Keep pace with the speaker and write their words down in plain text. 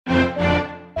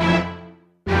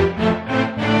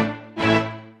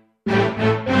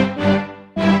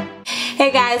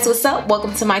guys, what's up?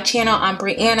 Welcome to my channel. I'm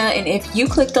Brianna, and if you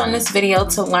clicked on this video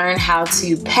to learn how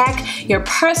to pack your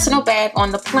personal bag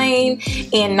on the plane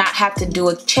and not have to do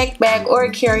a check bag or a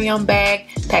carry-on bag,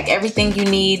 pack everything you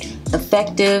need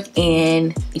effective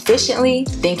and efficiently,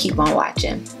 then keep on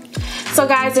watching. So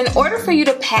guys, in order for you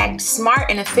to pack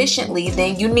smart and efficiently,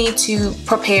 then you need to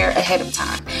prepare ahead of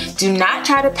time. Do not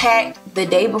try to pack the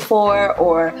day before,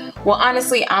 or well,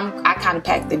 honestly, I kind of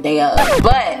packed the day of,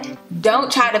 but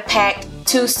don't try to pack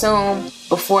too soon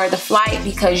before the flight,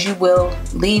 because you will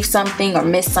leave something or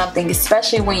miss something,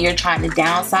 especially when you're trying to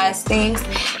downsize things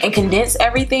and condense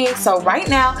everything. So right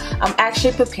now I'm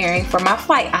actually preparing for my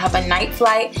flight. I have a night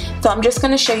flight, so I'm just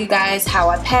going to show you guys how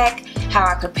I pack, how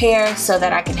I prepare, so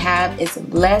that I can have as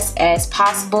less as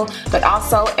possible, but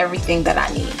also everything that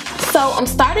I need. So I'm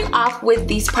starting off with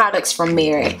these products from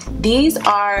Merit. These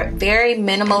are very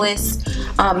minimalist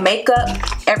makeup,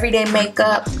 everyday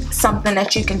makeup, something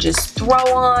that you can just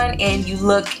throw on and you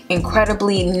look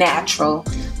incredibly natural,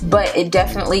 but it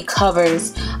definitely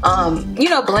covers you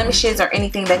know, blemishes or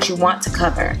anything that you want to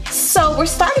cover. So we're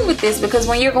starting with this because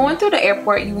when you're going through the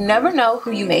airport, you never know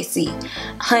who you may see.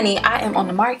 Honey, I am on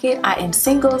the market, I am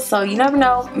single, so you never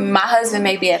know, my husband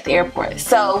may be at the airport.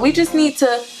 So we just need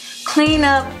to clean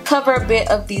up, cover a bit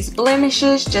of these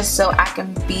blemishes just so I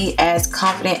can be as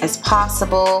confident as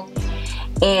possible.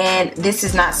 And this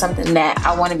is not something that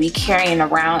I want to be carrying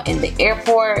around in the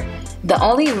airport. The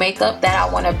only makeup that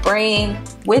I want to bring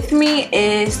with me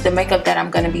is the makeup that I'm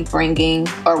going to be bringing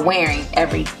or wearing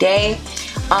every day.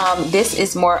 This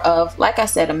is more of, like I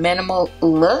said, a minimal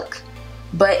look,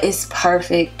 but it's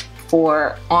perfect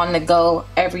for on-the-go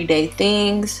everyday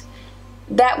things.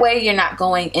 That way you're not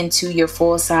going into your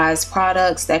full-size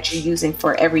products that you're using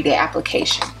for everyday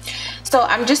application. So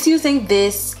I'm just using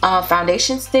this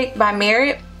foundation stick by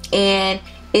Merit, and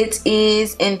it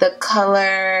is in the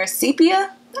color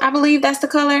Sepia. I believe that's the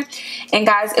color. And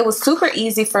guys, it was super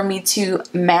easy for me to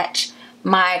match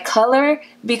my color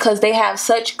because they have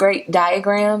such great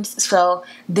diagrams. So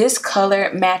this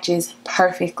color matches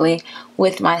perfectly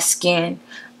with my skin.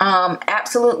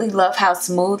 Absolutely love how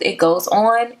smooth it goes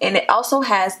on, and it also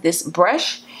has this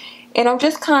brush, and I'm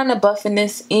just kind of buffing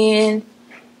this in,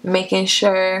 making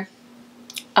sure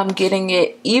I'm getting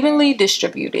it evenly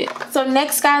distributed. So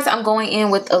next, guys, I'm going in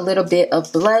with a little bit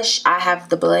of blush. I have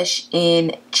the blush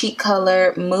in Cheek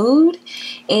Color Mood,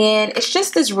 and it's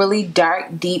just this really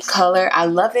dark, deep color. I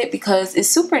love it because it's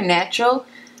super natural,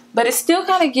 but it still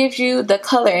kind of gives you the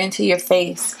color into your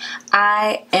face.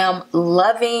 I am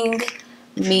loving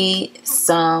me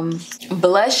some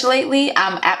blush lately.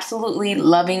 I'm absolutely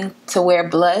loving to wear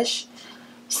blush.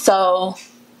 So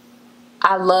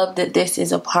I love that this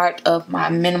is a part of my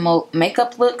minimal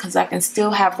makeup look because I can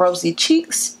still have rosy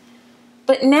cheeks,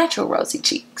 but natural rosy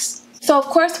cheeks. So of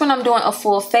course, when I'm doing a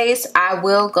full face, I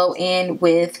will go in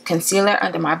with concealer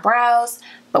under my brows,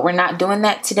 but we're not doing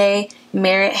that today.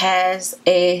 Merit has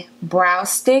a brow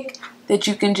stick that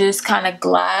you can just kind of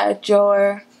glide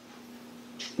your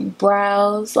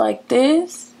brows like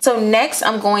this. So next,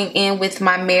 I'm going in with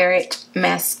my Merit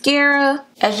mascara.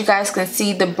 As you guys can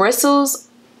see, the bristles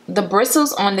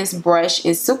on this brush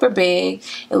is super big.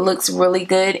 It looks really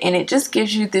good, and it just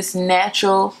gives you this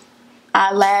natural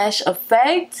eyelash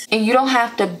effect, and you don't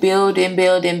have to build and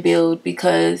build and build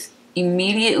because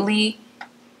immediately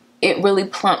it really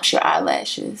plumps your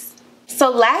eyelashes. So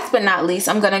last but not least,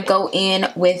 I'm gonna go in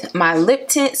with my lip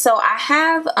tint. So I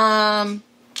have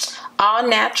All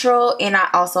Natural, and I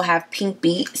also have Pink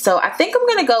Beat. So I think I'm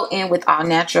gonna go in with All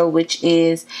Natural, which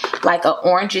is like an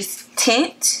oranges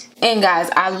tint. And guys,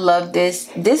 I love this.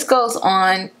 This goes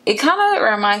on, it kind of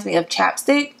reminds me of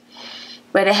chapstick,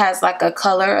 but it has like a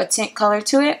color, a tint color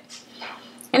to it.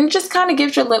 And it just kind of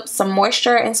gives your lips some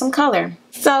moisture and some color.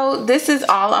 So this is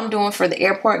all I'm doing for the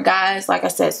airport, guys. Like I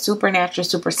said, super natural,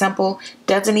 super simple.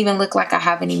 Doesn't even look like I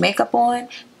have any makeup on,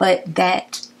 but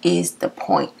that is the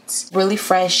point. Really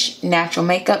fresh, natural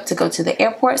makeup to go to the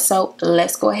airport. So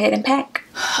let's go ahead and pack.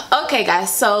 Okay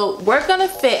guys, so we're gonna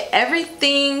fit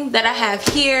everything that I have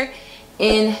here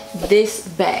in this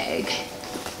bag.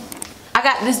 I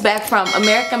got this bag from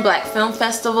American Black Film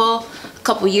Festival a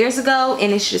couple years ago,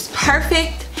 and it's just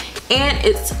perfect, and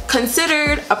it's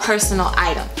considered a personal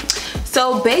item.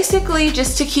 So basically,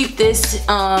 just to keep this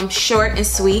short and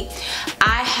sweet,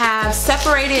 I have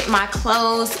separated my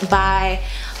clothes by,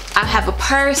 I have a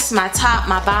purse, my top,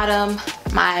 my bottom,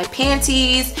 my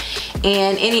panties,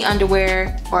 and any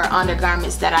underwear or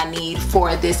undergarments that I need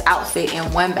for this outfit in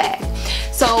one bag.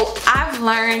 So I've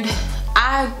learned,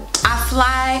 I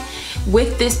fly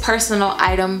with this personal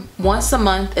item once a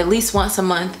month, at least once a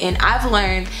month, and I've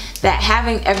learned that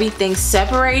having everything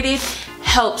separated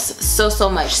helps so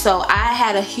much. So I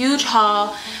had a huge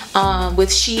haul with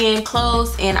Shein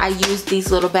clothes, and I used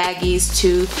these little baggies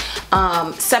to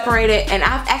separate it. And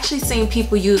I've actually seen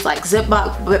people use like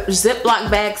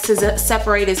Ziploc bags to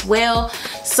separate as well.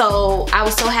 So I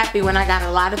was so happy when I got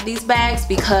a lot of these bags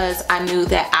because I knew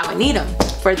that I would need them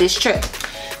for this trip.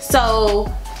 So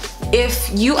if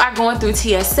you are going through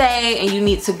TSA and you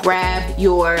need to grab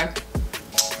your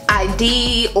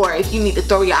ID, or if you need to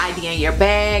throw your ID in your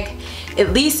bag,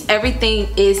 at least everything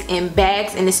is in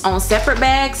bags, in its own separate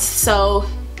bags, so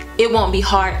it won't be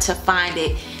hard to find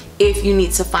it if you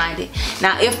need to find it.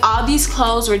 Now, if all these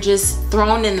clothes were just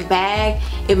thrown in the bag,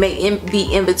 it may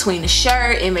be in between the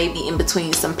shirt, it may be in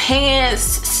between some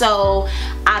pants. So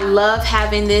I love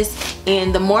having this,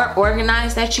 and the more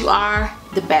organized that you are,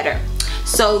 the better.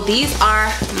 So these are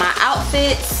my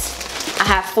outfits. I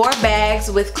have 4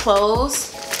 bags with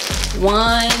clothes.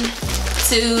 1,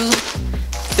 2,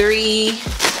 3,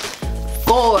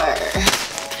 4.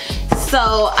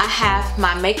 So I have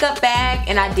my makeup bag,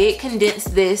 and I did condense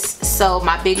this, so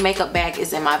my big makeup bag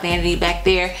is in my vanity back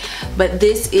there, but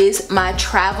this is my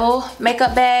travel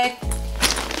makeup bag,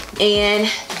 and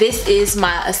this is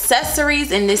my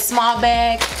accessories in this small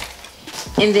bag,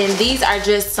 and then these are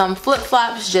just some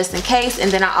flip-flops just in case,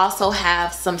 and then I also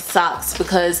have some socks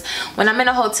because when I'm in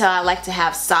a hotel I like to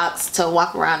have socks to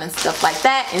walk around and stuff like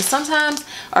that, and sometimes,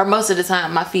 or most of the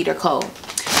time, my feet are cold.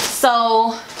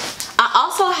 So I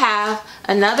also have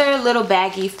another little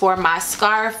baggie for my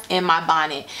scarf and my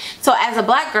bonnet. So as a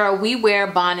black girl, we wear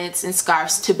bonnets and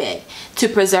scarves to bed to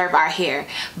preserve our hair,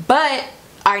 but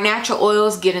our natural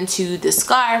oils get into the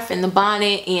scarf and the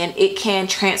bonnet, and it can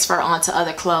transfer onto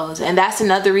other clothes. And that's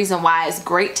another reason why it's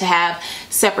great to have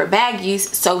separate baggies,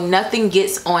 so nothing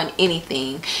gets on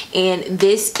anything. And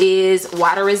this is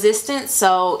water resistant,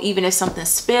 so even if something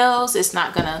spills, it's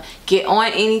not gonna get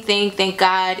on anything, thank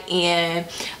God. And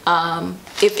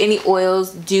if any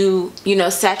oils do, you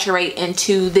know, saturate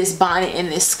into this bonnet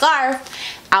and this scarf,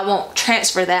 I won't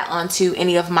transfer that onto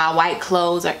any of my white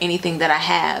clothes or anything that I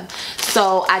have.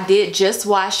 So I did just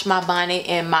wash my bonnet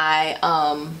and my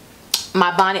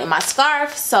bonnet and my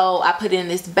scarf, so I put in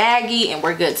this baggie and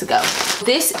we're good to go.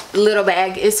 This little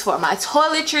bag is for my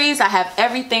toiletries. I have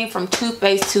everything from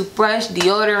toothpaste, toothbrush,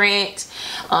 deodorant,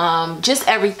 just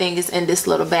everything is in this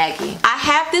little baggie. I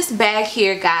have this bag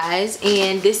here, guys,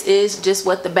 and this is just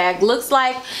what the bag looks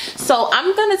like. So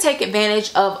I'm gonna take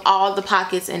advantage of all the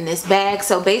pockets in this bag.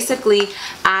 So basically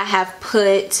I have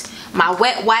put my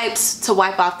wet wipes to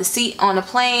wipe off the seat on the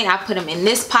plane. I put them in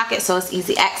this pocket so it's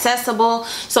easy accessible.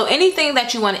 So anything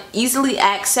that you want to easily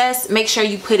access, make sure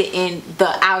you put it in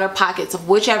the outer pockets of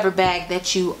whichever bag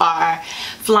that you are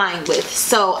flying with.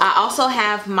 So I also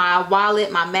have my wallet,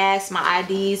 my mask, my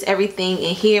IDs, everything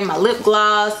in here, my lip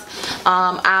gloss.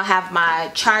 I'll have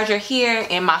my charger here,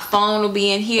 and my phone will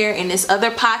be in here in this other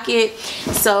pocket.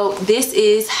 So this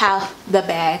is how the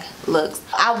bag looks.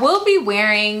 I will be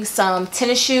wearing some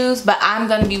tennis shoes, but I'm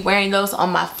going to be wearing those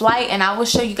on my flight, and I will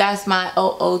show you guys my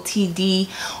OOTD,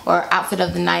 or outfit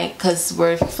of the night, because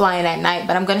we're flying at night,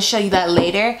 but I'm going to show you that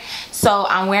later. So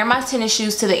I'm wearing my tennis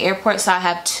shoes to the airport, so I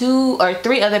have 2 or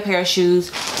 3 other pair of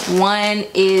shoes. One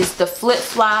is the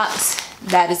flip-flops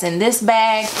that is in this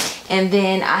bag, and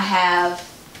then I have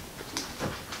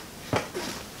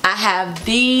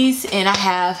these, and I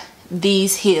have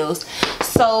these heels.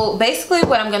 So basically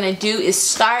what I'm gonna do is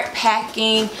start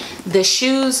packing the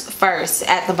shoes first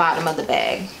at the bottom of the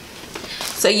bag.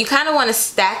 So you kind of want to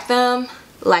stack them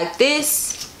like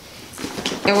this,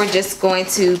 and we're just going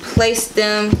to place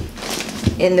them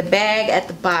in the bag at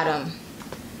the bottom.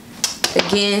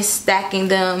 Again, stacking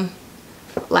them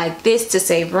like this to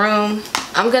save room.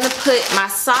 I'm gonna put my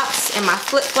socks and my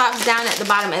flip-flops down at the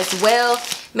bottom as well.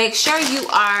 Make sure you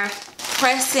are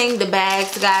pressing the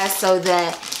bags, guys, so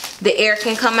that the air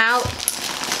can come out.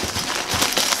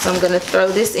 So I'm gonna throw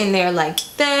this in there like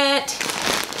that,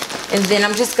 and then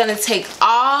I'm just gonna take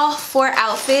all 4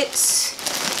 outfits,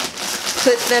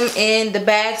 put them in the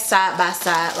bag side by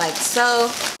side like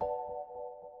so.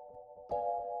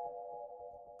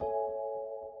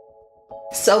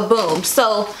 So boom.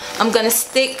 So I'm gonna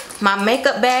stick my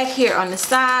makeup bag here on the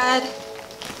side,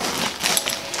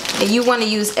 and you want to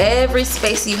use every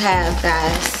space you have,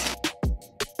 guys.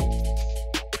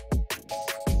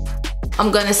 I'm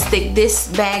gonna stick this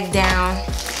bag down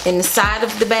in the side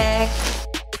of the bag,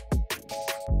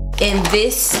 and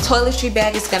this toiletry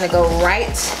bag is gonna go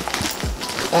right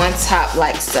on top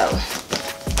like so.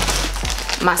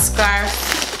 My scarf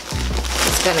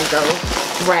is gonna go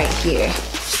right here.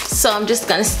 So I'm just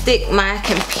gonna stick my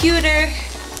computer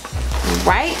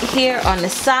right here on the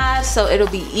side, so it'll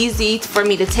be easy for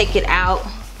me to take it out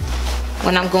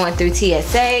when I'm going through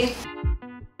TSA.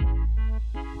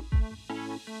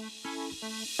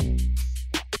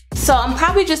 So I'm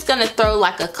probably just gonna throw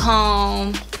like a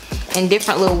comb and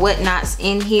different little whatnots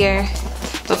in here,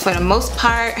 but for the most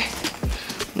part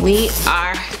we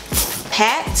are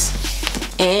packed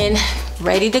and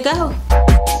ready to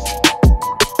go.